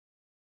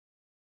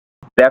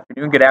Good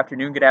afternoon, good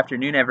afternoon, good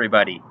afternoon,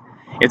 everybody.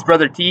 It's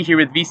Brother T here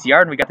with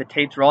VCR, and we got the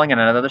tapes rolling on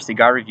another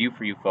cigar review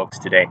for you folks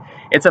today.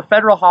 It's a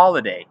federal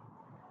holiday,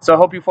 so I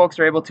hope you folks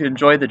are able to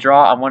enjoy the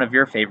draw on one of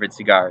your favorite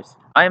cigars.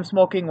 I am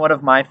smoking one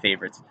of my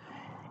favorites.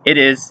 It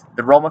is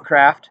the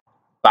RomaCraft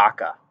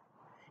Baka.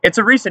 It's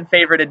a recent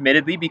favorite,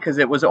 admittedly, because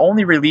it was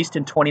only released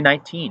in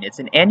 2019. It's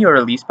an annual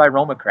release by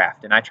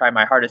RomaCraft, and I try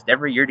my hardest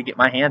every year to get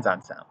my hands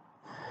on some.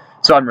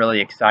 So I'm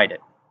really excited.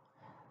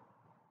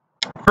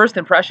 First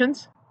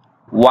impressions?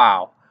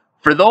 Wow.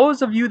 For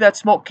those of you that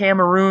smoke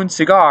Cameroon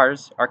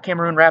cigars, or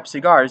Cameroon wrap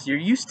cigars, you're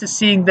used to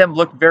seeing them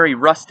look very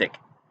rustic.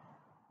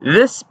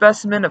 This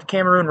specimen of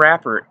Cameroon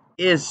wrapper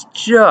is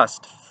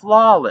just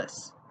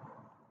flawless.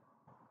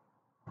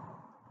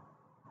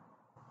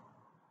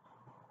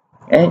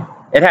 Okay.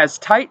 It has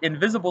tight and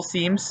visible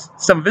seams,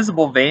 some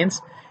visible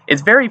veins.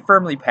 It's very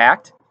firmly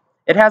packed.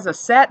 It has a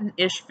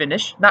satin-ish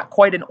finish, not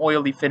quite an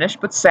oily finish,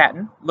 but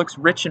satin. Looks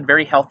rich and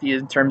very healthy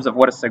in terms of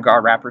what a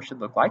cigar wrapper should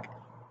look like.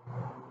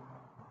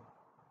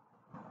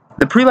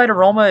 The pre-light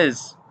aroma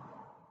is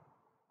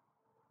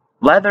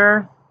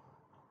leather,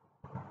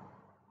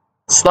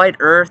 slight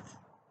earth,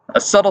 a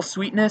subtle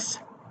sweetness,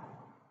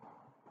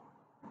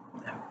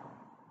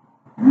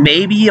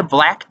 maybe a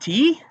black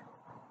tea?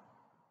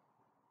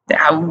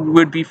 I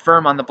would be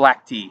firm on the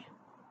black tea.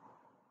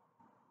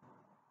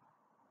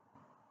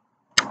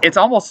 It's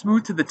almost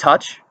smooth to the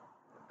touch,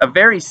 a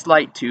very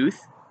slight tooth,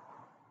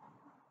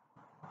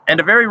 and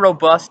a very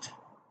robust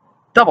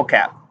double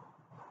cap.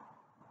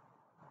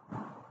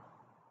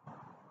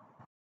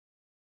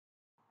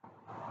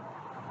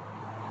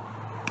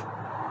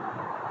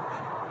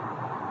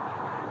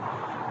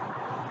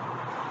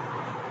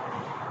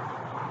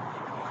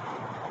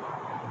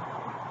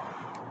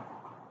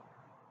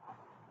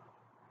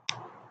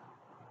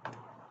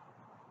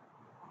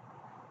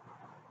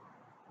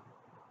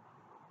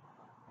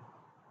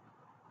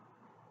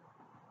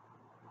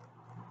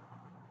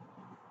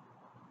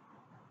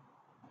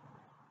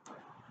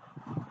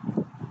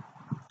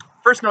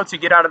 First notes you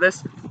get out of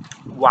this,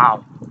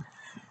 wow.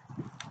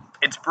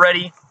 It's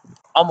bready,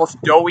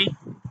 almost doughy.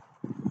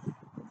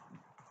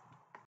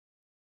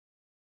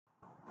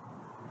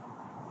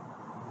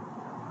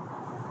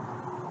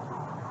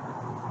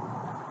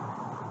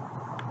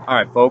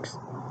 Alright folks,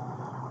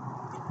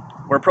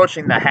 we're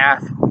approaching the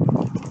half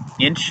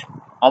inch,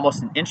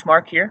 almost an inch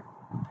mark here.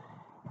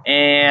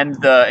 And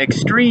the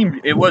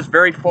extreme, it was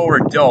very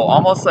forward dough,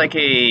 almost like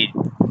a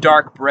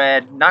dark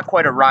bread, not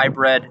quite a rye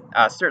bread,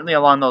 certainly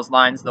along those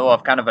lines though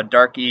of kind of a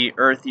darky,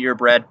 earthier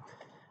bread.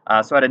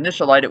 So at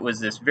initial light it was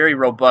this very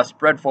robust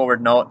bread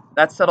forward note.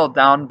 That settled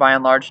down by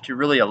and large to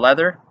really a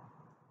leather.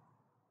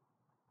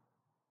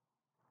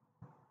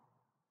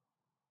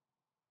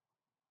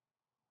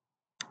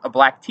 A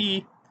black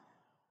tea,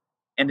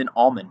 and an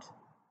almond.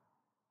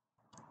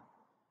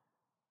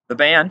 The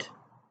band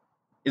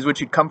is what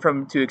you'd come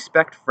to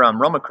expect from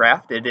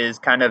RomaCraft. It is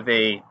kind of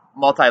a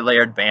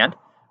multi-layered band,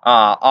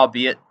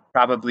 albeit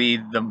probably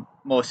the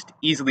most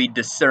easily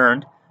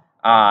discerned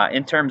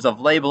in terms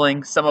of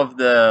labeling. Some of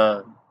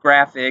the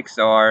graphics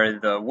or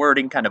the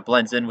wording kind of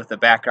blends in with the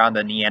background,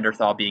 the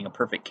Neanderthal being a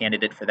perfect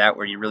candidate for that,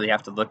 where you really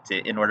have to look to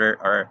in order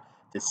or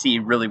to see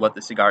really what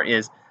the cigar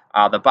is.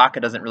 The Baka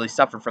doesn't really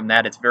suffer from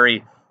that. It's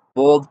very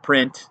bold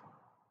print,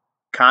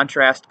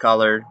 contrast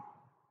color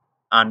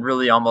on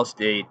really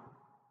almost a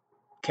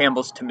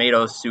Campbell's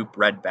tomato soup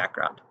red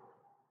background.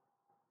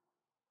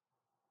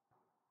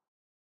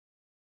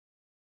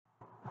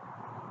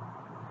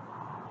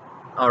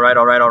 All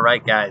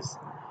right, guys.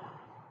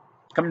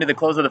 Coming to the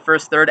close of the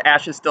first third,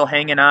 Ash is still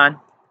hanging on.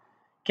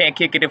 Can't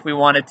kick it if we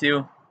wanted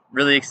to.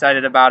 Really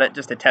excited about it.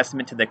 Just a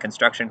testament to the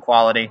construction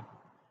quality.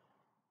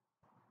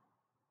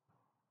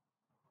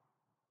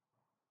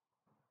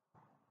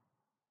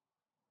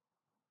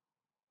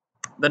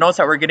 The notes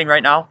that we're getting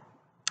right now,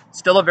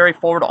 still a very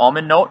forward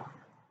almond note.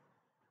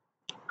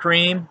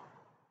 Cream,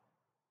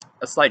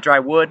 a slight dry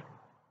wood.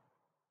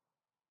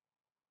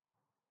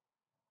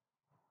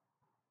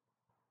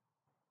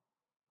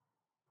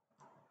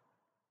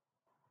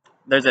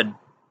 There's a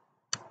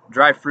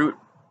dry fruit,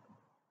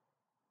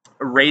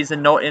 a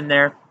raisin note in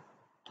there.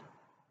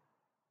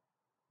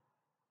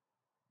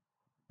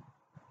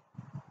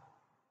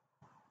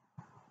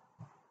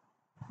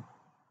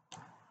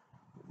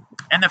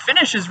 And the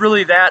finish is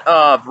really that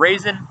of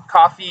raisin,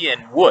 coffee,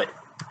 and wood.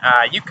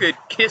 You could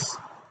kiss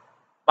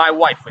my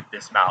wife with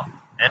this mouth.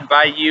 And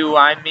by you,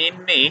 I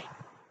mean me.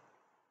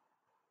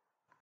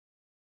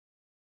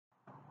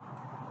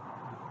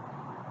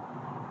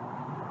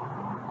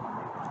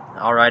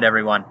 All right,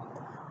 everyone.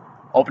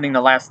 Opening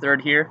the last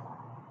third here.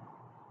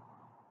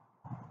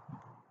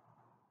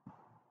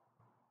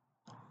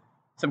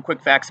 Some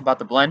quick facts about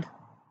the blend.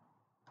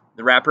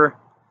 The wrapper,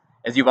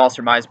 as you've all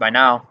surmised by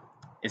now,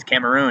 is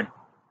Cameroon.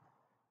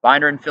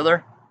 Binder and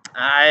filler,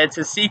 it's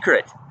a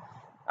secret.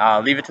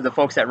 Leave it to the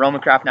folks at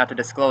RomaCraft not to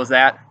disclose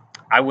that.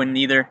 I wouldn't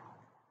either.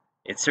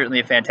 It's certainly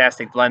a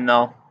fantastic blend,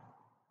 though.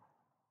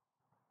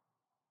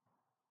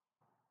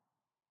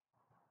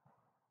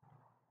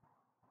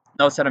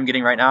 Notes that I'm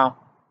getting right now: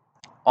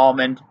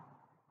 almond,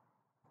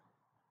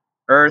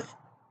 earth,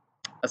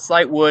 a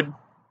slight wood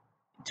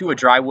to a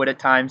dry wood at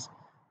times,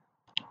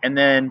 and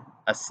then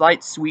a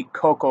slight sweet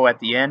cocoa at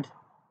the end.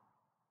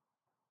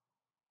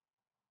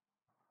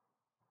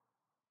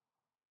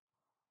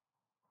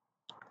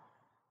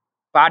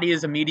 Body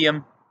is a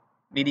medium,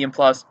 medium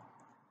plus.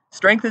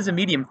 Strength is a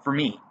medium for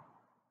me.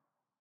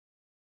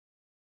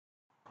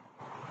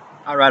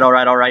 All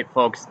right,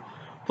 folks.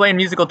 Playing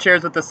musical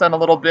chairs with the sun a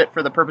little bit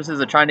for the purposes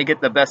of trying to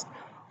get the best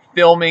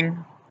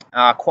filming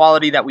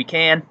quality that we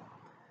can.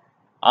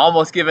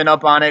 Almost giving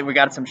up on it. We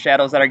got some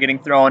shadows that are getting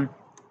thrown.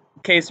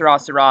 Que sera,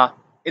 sera.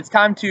 It's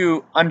time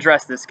to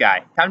undress this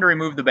guy. Time to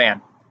remove the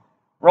band.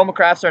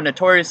 RomaCrafts are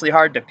notoriously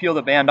hard to peel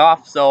the band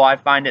off, so I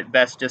find it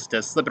best just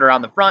to slip it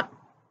around the front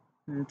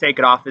and take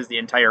it off as the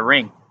entire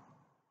ring.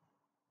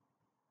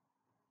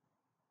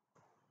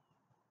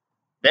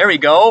 There we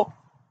go.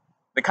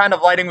 The kind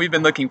of lighting we've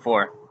been looking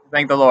for.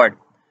 Thank the Lord.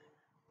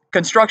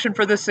 Construction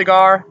for this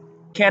cigar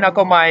can't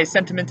echo my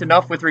sentiment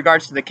enough with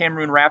regards to the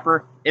Cameroon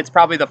wrapper. It's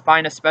probably the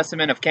finest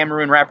specimen of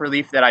Cameroon wrapper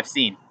leaf that I've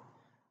seen.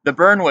 The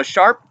burn was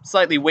sharp,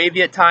 slightly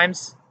wavy at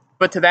times,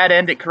 but to that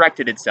end it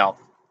corrected itself.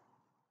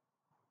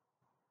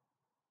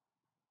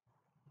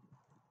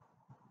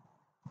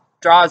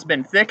 Draw has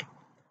been thick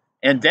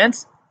and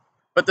dense,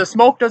 but the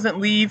smoke doesn't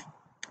leave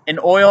an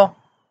oil.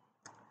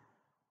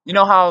 You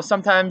know how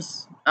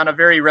sometimes on a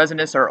very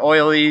resinous or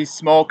oily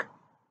smoke,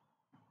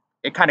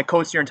 it kind of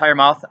coats your entire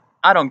mouth?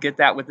 I don't get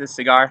that with this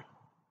cigar.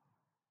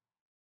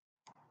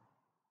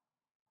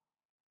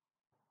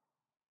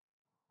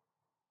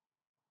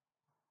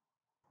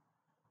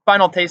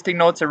 Final tasting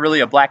notes are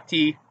really a black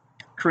tea,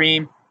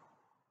 cream,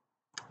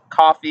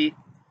 coffee,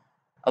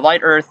 a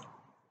light earth,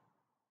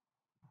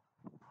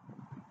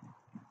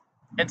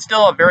 and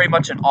still a very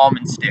much an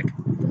almond stick.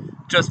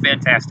 Just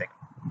fantastic.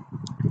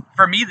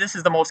 For me, this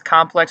is the most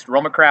complex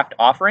RomaCraft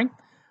offering,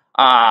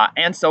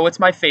 and so it's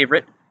my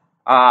favorite.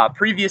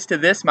 Previous to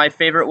this, my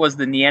favorite was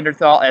the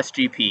Neanderthal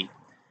SGP.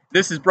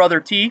 This is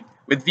Brother T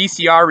with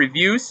VCR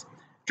Reviews.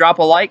 Drop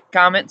a like,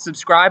 comment,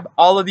 subscribe,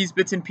 all of these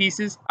bits and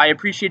pieces. I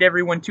appreciate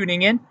everyone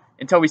tuning in.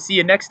 Until we see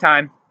you next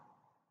time,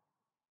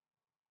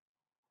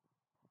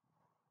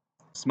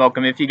 smoke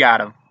 'em if you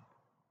got 'em.